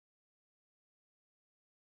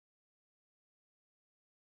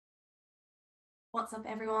What's up,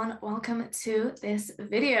 everyone? Welcome to this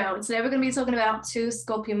video. Today we're going to be talking about two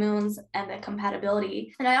Scorpio moons and their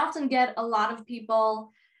compatibility. And I often get a lot of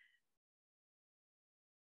people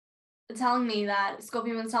telling me that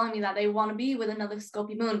they want to be with another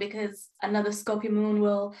Scorpio moon because another Scorpio moon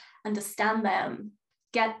will understand them,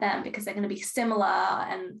 get them, because they're going to be similar,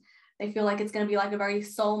 and they feel like it's going to be like a very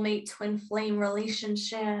soulmate twin flame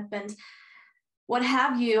relationship and what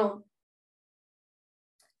have you.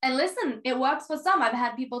 And listen, it works for some. I've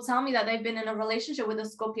had people tell me that they've been in a relationship with a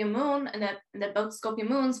Scorpio moon and they're both Scorpio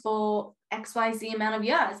moons for XYZ amount of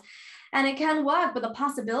years. And it can work, but the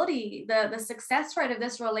possibility, the success rate of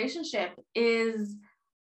this relationship is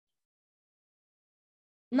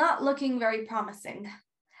not looking very promising.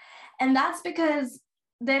 And that's because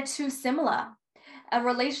they're too similar. A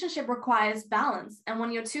relationship requires balance. And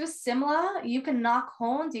when you're too similar, you can knock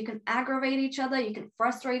horns, you can aggravate each other, you can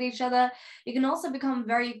frustrate each other. You can also become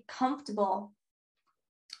very comfortable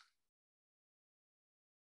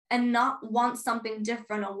and not want something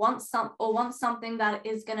different or want something that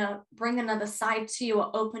is going to bring another side to you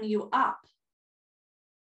or open you up.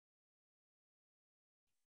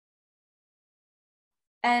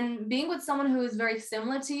 And being with someone who is very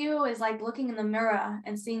similar to you is like looking in the mirror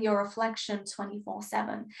and seeing your reflection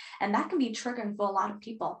 24/7. And that can be triggering for a lot of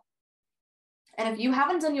people. And if you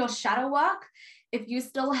haven't done your shadow work, if you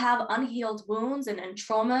still have unhealed wounds and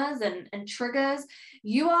traumas and triggers,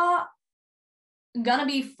 you are gonna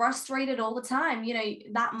be frustrated all the time. You know,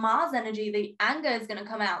 that Mars energy, the anger is gonna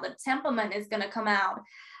come out, the temperament is gonna come out.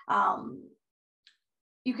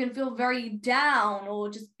 You can feel very down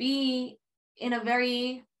or just be in a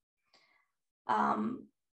very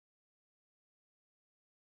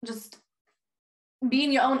just be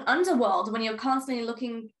in your own underworld when you're constantly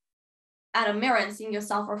looking at a mirror and seeing your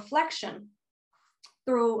self-reflection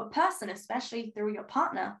through a person, especially through your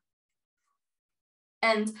partner.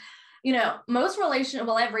 And you know,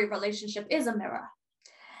 every relationship is a mirror,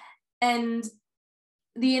 and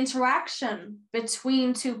the interaction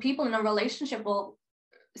between two people in a relationship will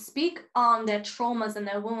speak on their traumas and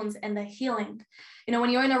their wounds and their healing. You know, when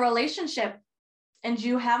you're in a relationship and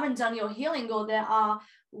you haven't done your healing, or there are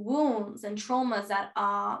wounds and traumas that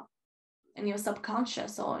are in your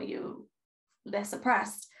subconscious or they're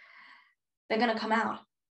suppressed, they're going to come out.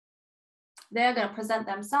 They're going to present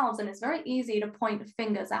themselves, and it's very easy to point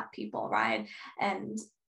fingers at people, right? And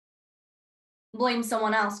blame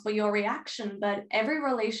someone else for your reaction. But every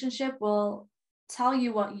relationship will tell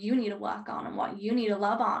you what you need to work on and what you need to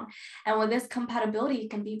love on. And with this compatibility, it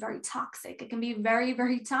can be very toxic. It can be very,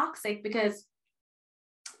 very toxic because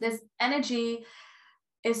this energy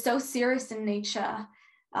is so serious in nature,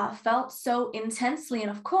 felt so intensely.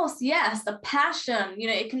 And of course, yes, the passion, you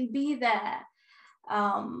know, it can be there.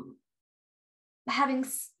 Having,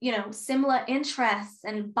 you know, similar interests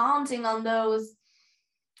and bonding on those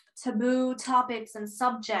taboo topics and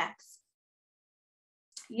subjects.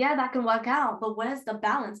 Yeah, that can work out, but where's the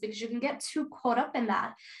balance? Because you can get too caught up in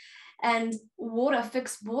that. And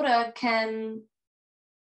fixed water can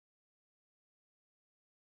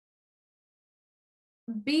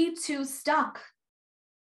be too stuck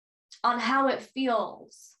on how it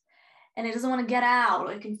feels. And it doesn't want to get out.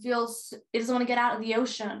 It doesn't want to get out of the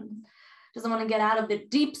ocean. It doesn't want to get out of the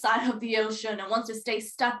deep side of the ocean and wants to stay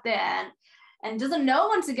stuck there and doesn't know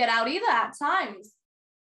when to get out either at times.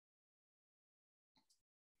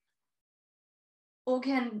 Or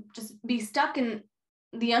can just be stuck in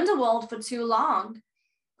the underworld for too long.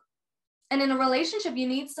 And in a relationship, you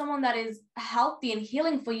need someone that is healthy and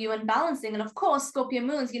healing for you and balancing. And of course, Scorpio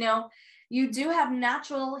moons, you know, you do have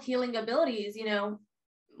natural healing abilities. You know,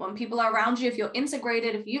 when people are around you, if you're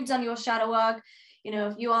integrated, if you've done your shadow work, you know,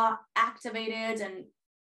 if you are activated and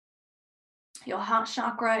your heart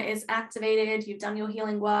chakra is activated, you've done your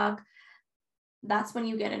healing work, that's when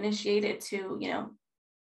you get initiated to, you know,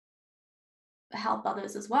 help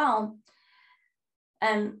others as well.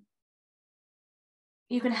 And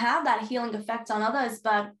you can have that healing effect on others,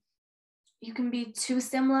 but you can be too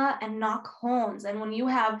similar and knock horns. And when you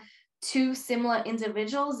have two similar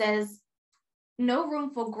individuals, there's no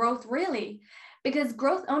room for growth, really, because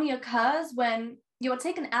growth only occurs when you're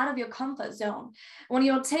taken out of your comfort zone. When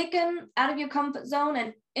you're taken out of your comfort zone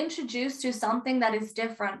and introduced to something that is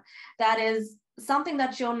different, that is something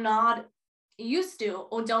that you're not used to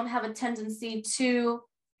or don't have a tendency to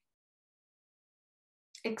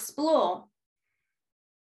explore.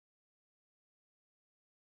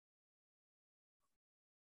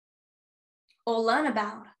 Or learn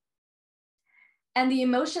about. And the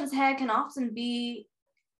emotions here can often be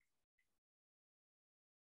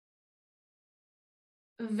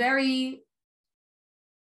very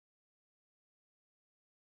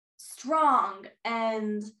strong,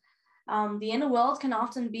 and the inner world can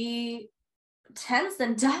often be tense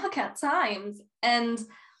and dark at times. And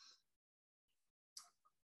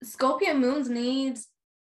Scorpio moons need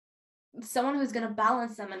someone who's going to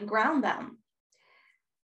balance them and ground them,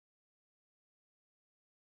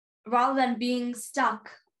 rather than being stuck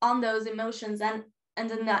on those emotions and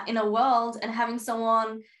in that inner world and having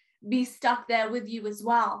someone be stuck there with you as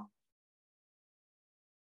well.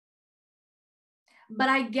 But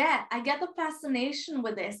I get the fascination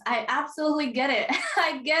with this. I absolutely get it.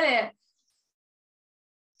 I get it.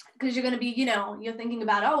 Because you're going to be, you're thinking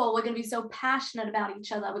about, oh, well, we're going to be so passionate about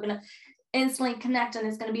each other. We're going to instantly connect, and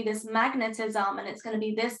it's going to be this magnetism, and it's going to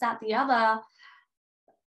be this, that, the other.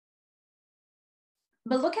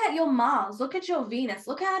 But look at your Mars, look at your Venus,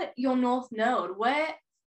 look at your North Node. Where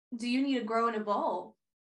do you need to grow and evolve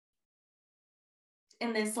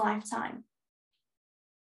in this lifetime?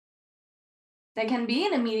 There can be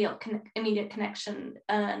an immediate connection,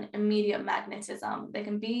 an immediate magnetism. There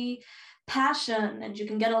can be passion, and you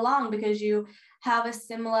can get along because you have a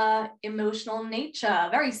similar emotional nature,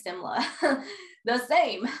 very similar, the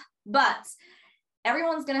same. But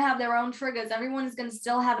everyone's going to have their own triggers. Everyone is going to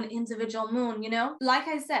still have an individual moon, Like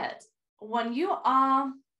I said, when you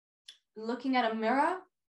are looking at a mirror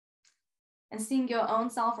and seeing your own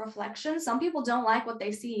self-reflection, some people don't like what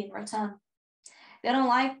they see in return. They don't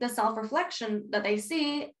like the self-reflection that they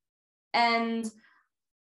see, and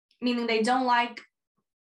meaning they don't like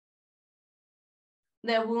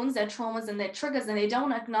their wounds, their traumas, and their triggers, and they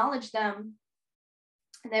don't acknowledge them.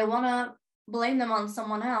 They want to blame them on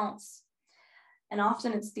someone else. And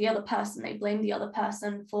often it's the other person. They blame the other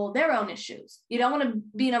person for their own issues. You don't want to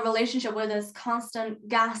be in a relationship where there's constant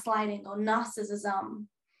gaslighting or narcissism,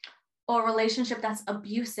 or a relationship that's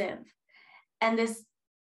abusive. And this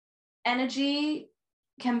energy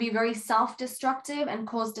can be very self-destructive and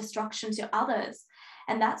cause destruction to others.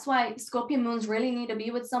 And that's why Scorpio moons really need to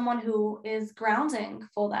be with someone who is grounding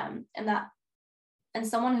for them, and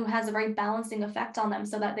someone who has a very balancing effect on them,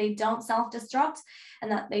 so that they don't self-destruct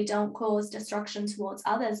and that they don't cause destruction towards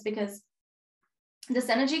others, because this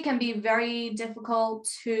energy can be very difficult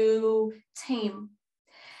to tame.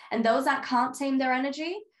 And those that can't tame their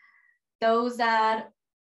energy, those that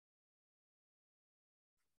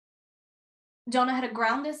don't know how to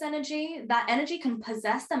ground this energy, that energy can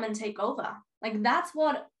possess them and take over. Like, that's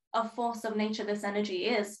what a force of nature this energy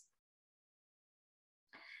is.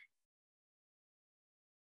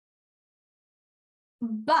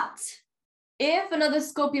 But if another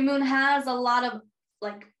Scorpio moon has a lot of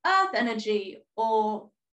like earth energy, or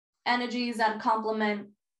energies that complement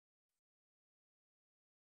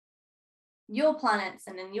your planets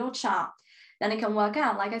and in your chart, then it can work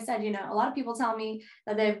out. Like I said, a lot of people tell me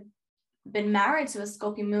that they've been married to a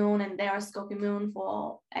Scorpio moon, and they're a Scorpio moon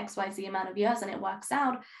for XYZ amount of years, and it works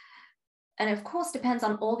out. And of course, depends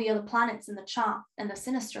on all the other planets in the chart and the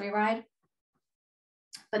synastry, right?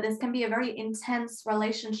 But this can be a very intense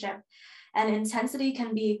relationship, and intensity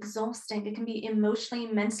can be exhausting. It can be emotionally,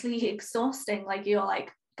 mentally exhausting. Like, you're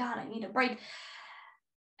like, God, I need a break.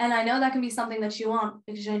 And I know that can be something that you want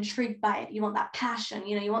because you're intrigued by it. You want that passion,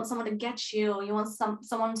 you want someone to get you. You want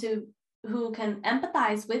someone who can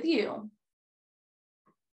empathize with you.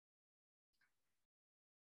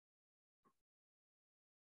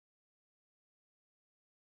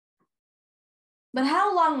 But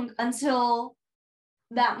how long until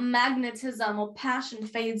that magnetism or passion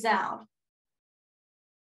fades out?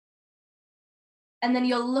 And then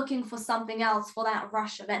you're looking for something else for that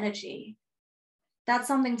rush of energy. That's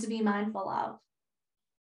something to be mindful of.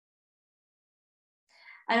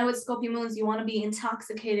 I know with Scorpio moons, you want to be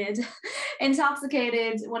intoxicated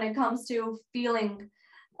when it comes to feeling,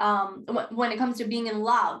 when it comes to being in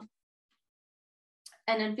love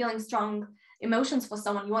and then feeling strong emotions for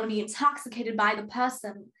someone. You want to be intoxicated by the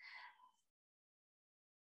person.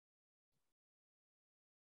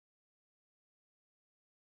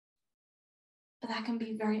 But that can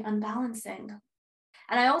be very unbalancing.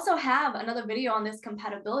 And I also have another video on this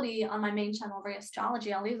compatibility on my main channel, Ray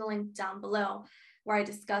Astrology. I'll leave the link down below, where I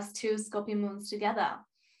discuss 2 Scorpio moons together.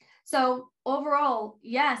 So overall,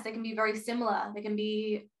 yes, they can be very similar. They can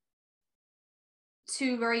be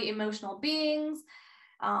 2 very emotional beings.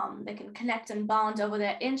 They can connect and bond over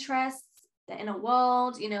their interests, their inner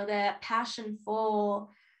world, their passion for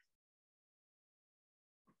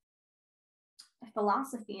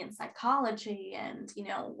philosophy and psychology, and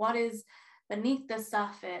what is beneath the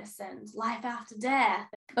surface and life after death.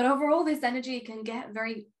 But overall, this energy can get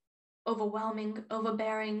very overwhelming,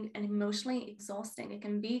 overbearing, and emotionally exhausting. It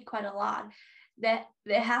can be quite a lot. that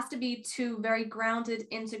there has to be two very grounded,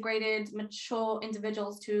 integrated, mature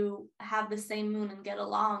individuals to have the same moon and get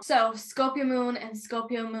along. So Scorpio moon and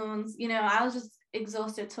Scorpio moons, you know, I was just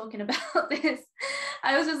exhausted talking about this.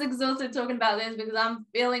 I was just exhausted talking about this because I'm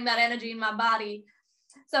feeling that energy in my body.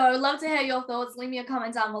 So I would love to hear your thoughts. Leave me a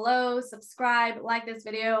comment down below, subscribe, like this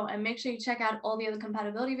video, and make sure you check out all the other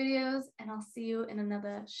compatibility videos, and I'll see you in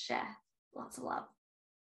another share. Lots of love.